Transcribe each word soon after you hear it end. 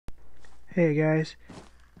Hey guys,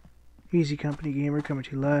 Easy Company Gamer coming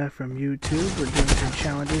to you live from YouTube. We're doing some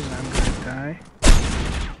challenges and I'm gonna die.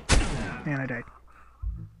 And I died.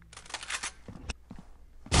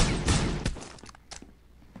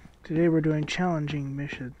 Today we're doing challenging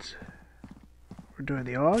missions. We're doing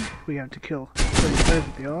the AUG. We have to kill 30 players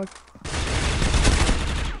with the AUG.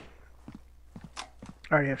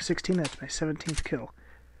 I already have 16, that's my 17th kill.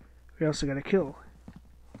 We also got a kill.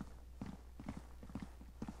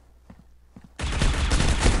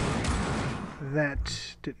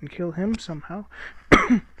 That didn't kill him somehow.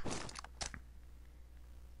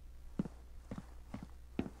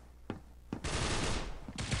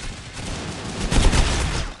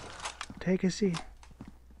 Take a seat.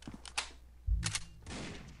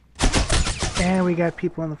 And we got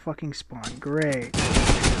people on the fucking spawn. Great.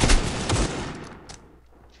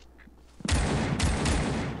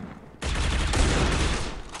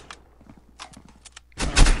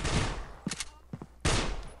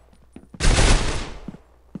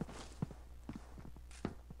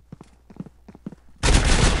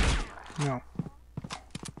 No.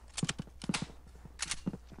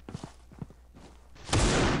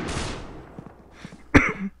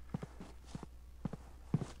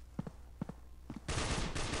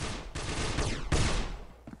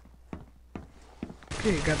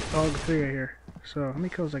 Okay, got the AUG 3 right here. So, how many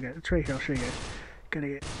kills I got? It's right here, I'll show you guys. Gotta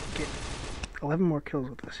get 11 more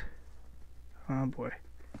kills with this. Oh boy.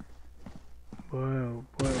 Whoa,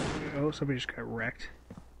 boy. Oh, somebody just got wrecked.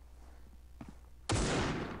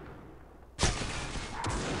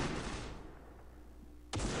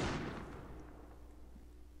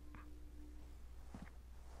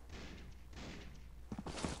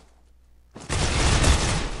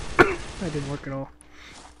 That didn't work at all.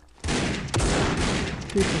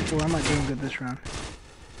 3 from 4, I'm not doing good this round.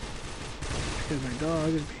 Because my dog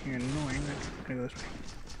is being annoying. Let's go this way.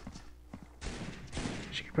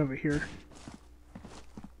 She could probably hear.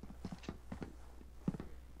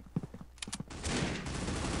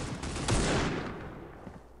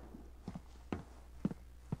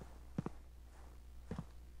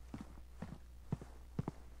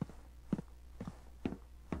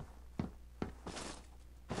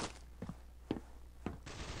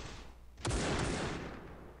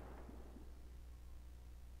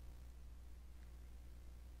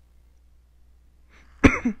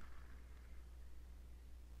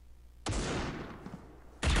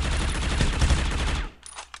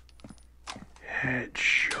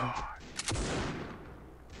 Headshot.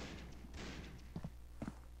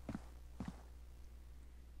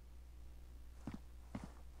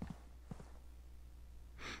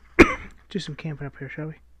 Do some camping up here, shall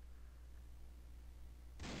we?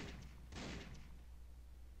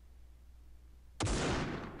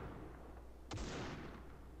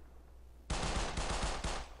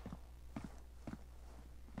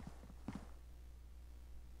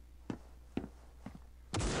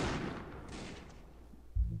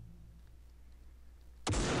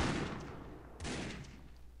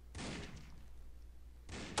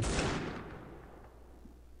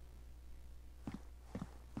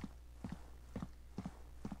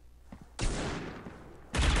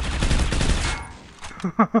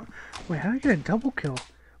 Wait, how did I get a double kill?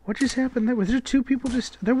 What just happened there? Was there 2 people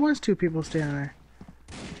just... There was 2 people standing there.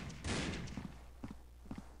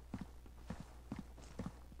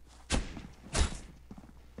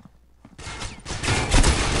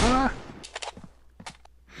 Ah!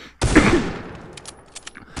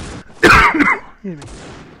 Excuse me.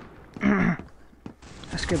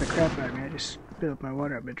 That scared the crap out of me. I just spit up my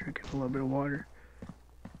water. I've been drinking a little bit of water.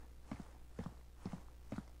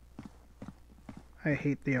 I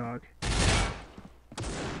hate the AUG.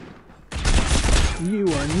 You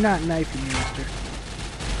are not knifing me, mister.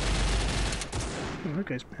 Oh, that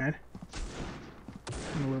guy's mad.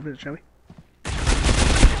 A little bit, shall we?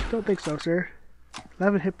 Don't think so, sir.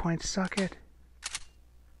 11 hit points, suck it.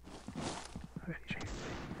 Okay,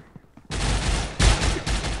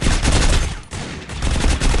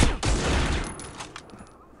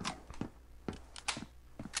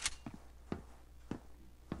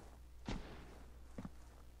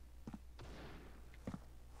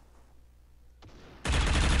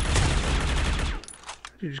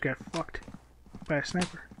 you just got fucked by a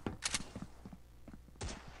sniper.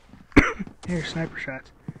 Here's sniper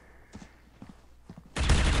shots.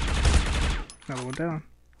 Another one down.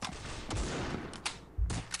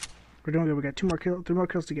 We're doing good. We got 3 more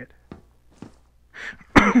kills to get.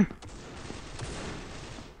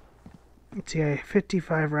 Let's see,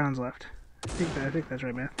 55 rounds left. I think that's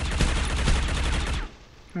right, man.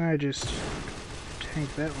 I just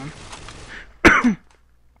tanked that one.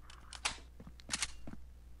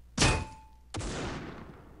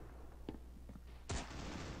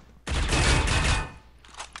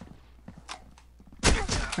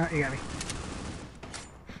 Ah, you got me.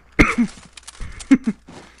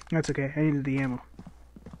 That's okay. I needed the ammo.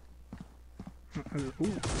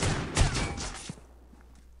 Ooh.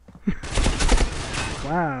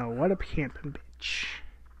 Wow, what a camping bitch.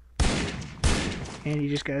 And he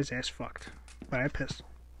just got his ass fucked by a pistol.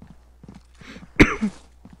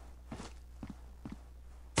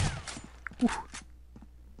 Oof.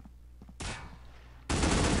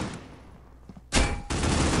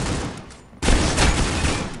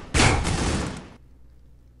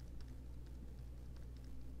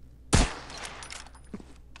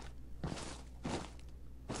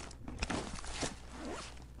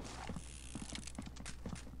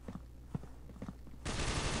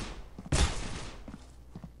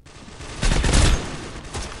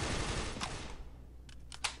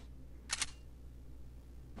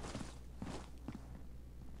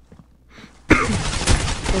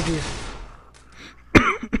 Oh, geez.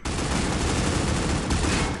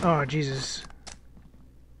 Oh, Jesus.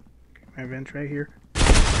 My vent's right here.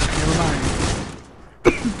 Never mind.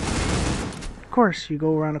 Of course, you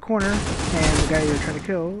go around a corner, and the guy you're trying to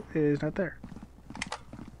kill is not there.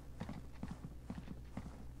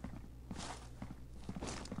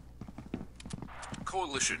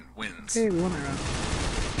 Coalition wins. Hey, we won that round.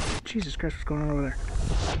 Jesus Christ, what's going on over there?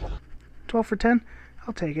 12 for 10?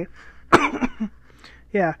 I'll take it.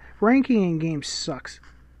 Yeah, ranking in games sucks.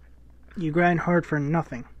 You grind hard for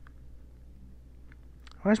nothing.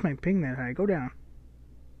 Why is my ping that high? Go down.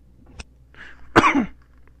 Let's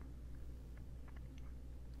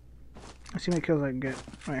see how many kills I can get.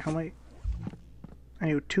 Alright, how many? I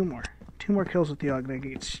need 2 more. 2 more kills with the AUG to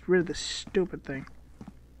get rid of this stupid thing.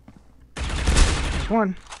 There's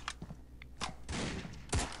one.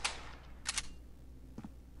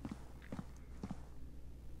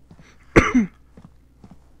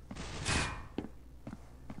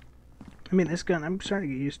 I mean, this gun, I'm starting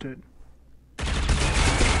to get used to it.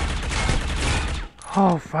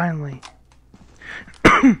 Oh, finally.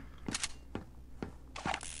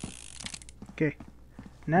 Okay.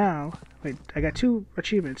 Now, wait, I got 2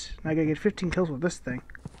 achievements. Now I gotta get 15 kills with this thing.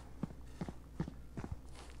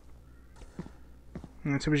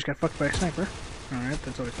 And somebody just got fucked by a sniper. Alright,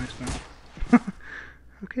 that's always nice to know.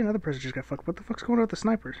 Okay, another person just got fucked. What the fuck's going on with the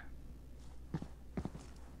snipers?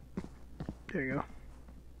 There you go.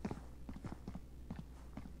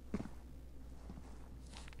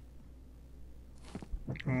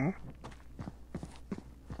 Oh.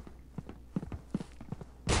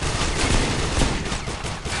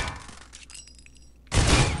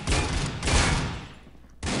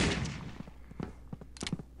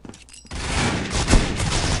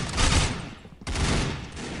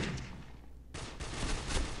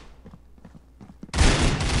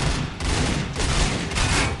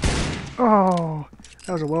 Oh,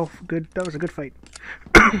 that was a good fight.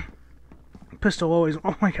 Pistol always.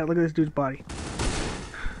 Oh my god, look at this dude's body.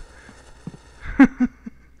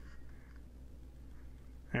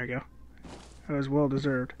 There we go. That was well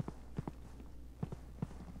deserved.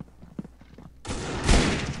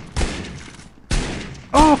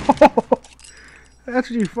 Oh, that's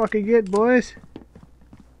what you fucking get, boys.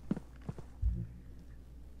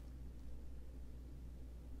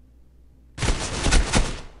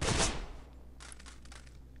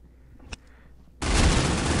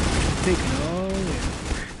 Take it all in.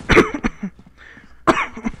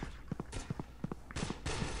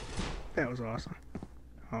 That was awesome.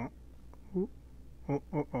 Oh. Ooh. Oh,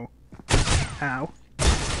 oh, oh. Ow.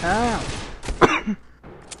 Ow.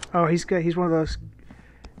 Oh, he's one of those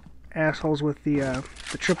assholes with the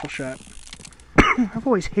triple shot. I've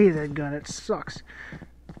always hated that gun. It sucks.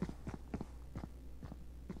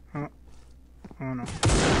 Oh. Oh no.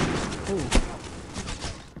 Oh.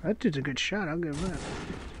 That dude's a good shot. I'll give him that.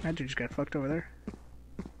 That dude just got fucked over there.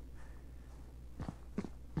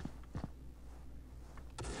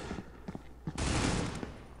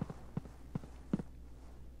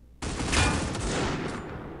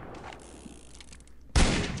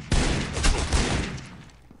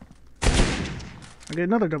 I get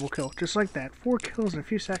another double kill, just like that. 4 kills in a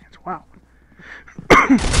few seconds. Wow.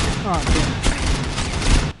 Oh,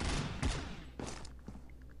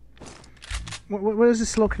 damn. What is this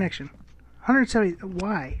slow connection? 170.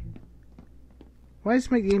 Why? Why is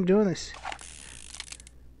my game doing this?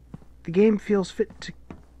 The game feels fit to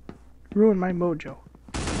ruin my mojo.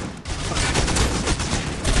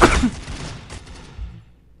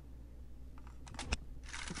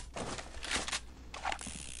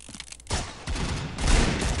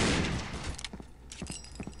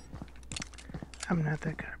 I'm not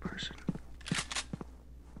that kind of person.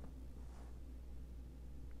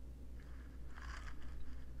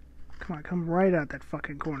 Come Come on, come right out that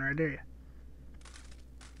fucking corner, I dare you.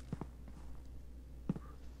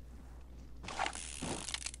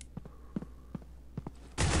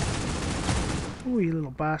 Ooh, you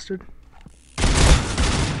little bastard.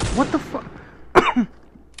 What the fuck?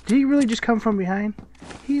 Did he really just come from behind?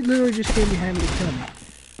 He literally just came behind me to kill me.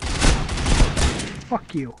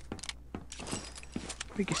 Fuck you.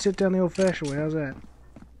 We can sit down the old-fashioned way, how's that?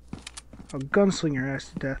 I'll gunsling your ass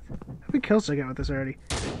to death. How many kills did I get with this already?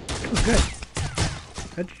 Oh, good.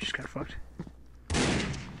 That just got fucked.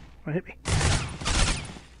 What hit me?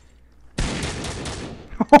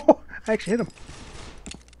 Oh, I actually hit him.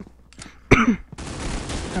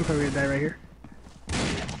 I'm probably gonna die right here.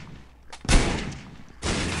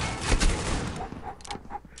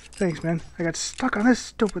 Thanks, man. I got stuck on this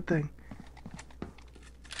stupid thing.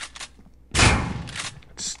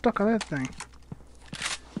 Stuck on that thing.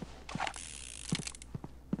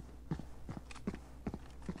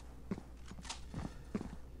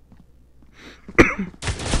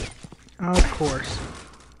 Of course.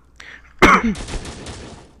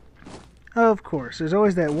 Of course. There's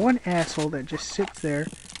always that one asshole that just sits there.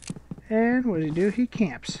 And what does he do? He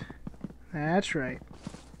camps. That's right.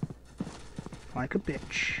 Like a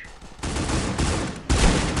bitch.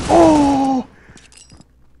 Oh!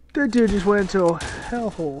 That dude just went into a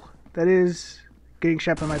hellhole. That is getting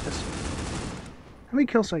shot by my pistol. How many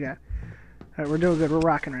kills do I got? Alright, we're doing good. We're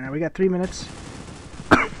rocking right now. We got 3 minutes.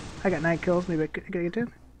 I got 9 kills. Maybe I could get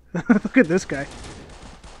 10. Look at this guy.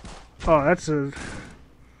 Oh, that's a...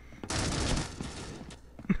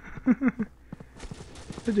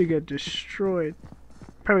 That dude got destroyed.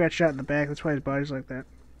 Probably got shot in the back. That's why his body's like that.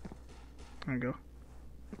 There we go.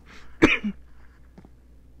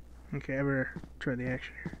 Okay, I better try the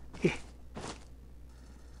action here.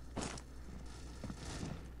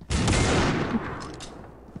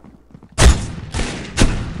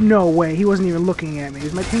 No way, he wasn't even looking at me.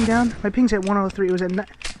 Is my ping down? My ping's at 103. It was at 9.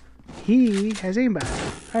 He has aimbot.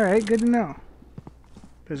 Alright, good to know.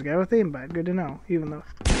 There's a guy with aimbot. Good to know. Even though...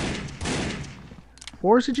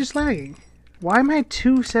 Or is it just lagging? Why am I at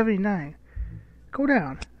 279? Go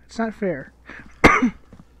down. It's not fair.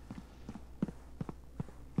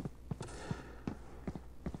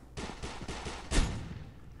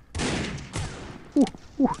 Ooh,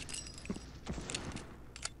 ooh.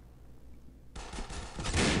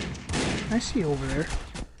 I see you over there.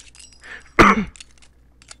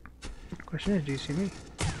 Question is, do you see me?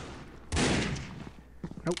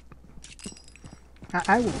 Nope.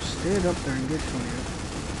 I will stand up there and get to you.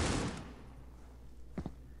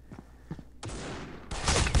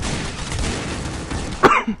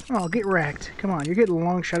 Oh, get wrecked. Come on, you're getting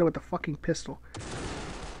long shot with the fucking pistol.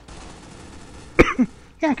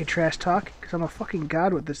 Yeah, I can trash talk, because I'm a fucking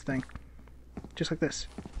god with this thing. Just like this.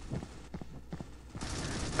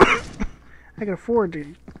 I can afford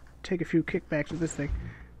to take a few kickbacks with this thing.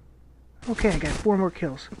 Okay, I got 4 more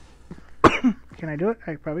kills. Can I do it?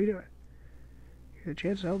 I can probably do it. Get a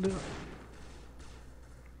chance, I'll do it.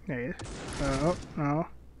 There he is. Oh, no.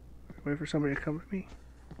 Wait for somebody to come with me.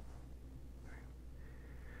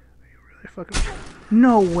 Really fucking...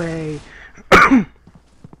 No way!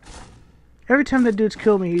 Every time that dude's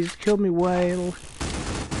killed me, he's killed me while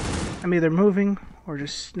I'm either moving or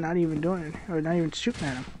just not even doing it, or not even shooting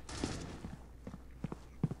at him.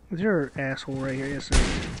 Is there an asshole right here? Yes, there is.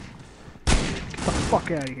 Get the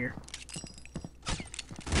fuck out of here.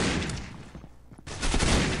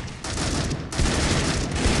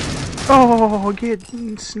 Oh, get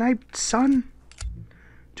sniped, son.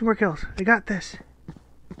 2 more kills. We got this.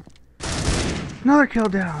 Another kill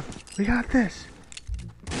down. We got this.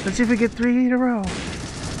 Let's see if we get 3 in a row.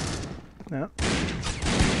 No.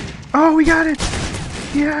 Oh, we got it!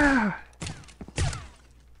 Yeah!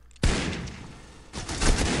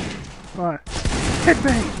 What?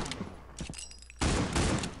 Headbang!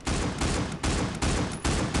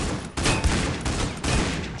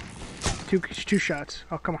 Two shots.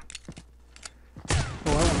 Oh, come on. Oh,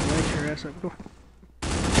 I want to light your ass up. Go.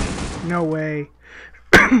 No way.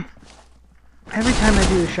 Every time I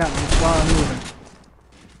do the shot while I'm moving.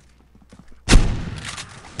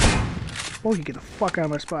 Oh, you get the fuck out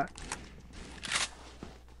of my spot.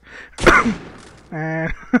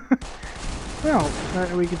 And well,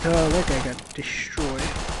 we can tell that guy got destroyed.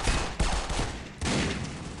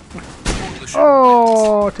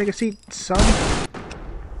 Oh, take a seat, son.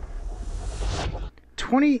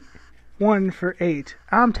 21 for 8.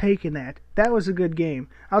 I'm taking that. That was a good game.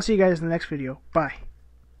 I'll see you guys in the next video. Bye.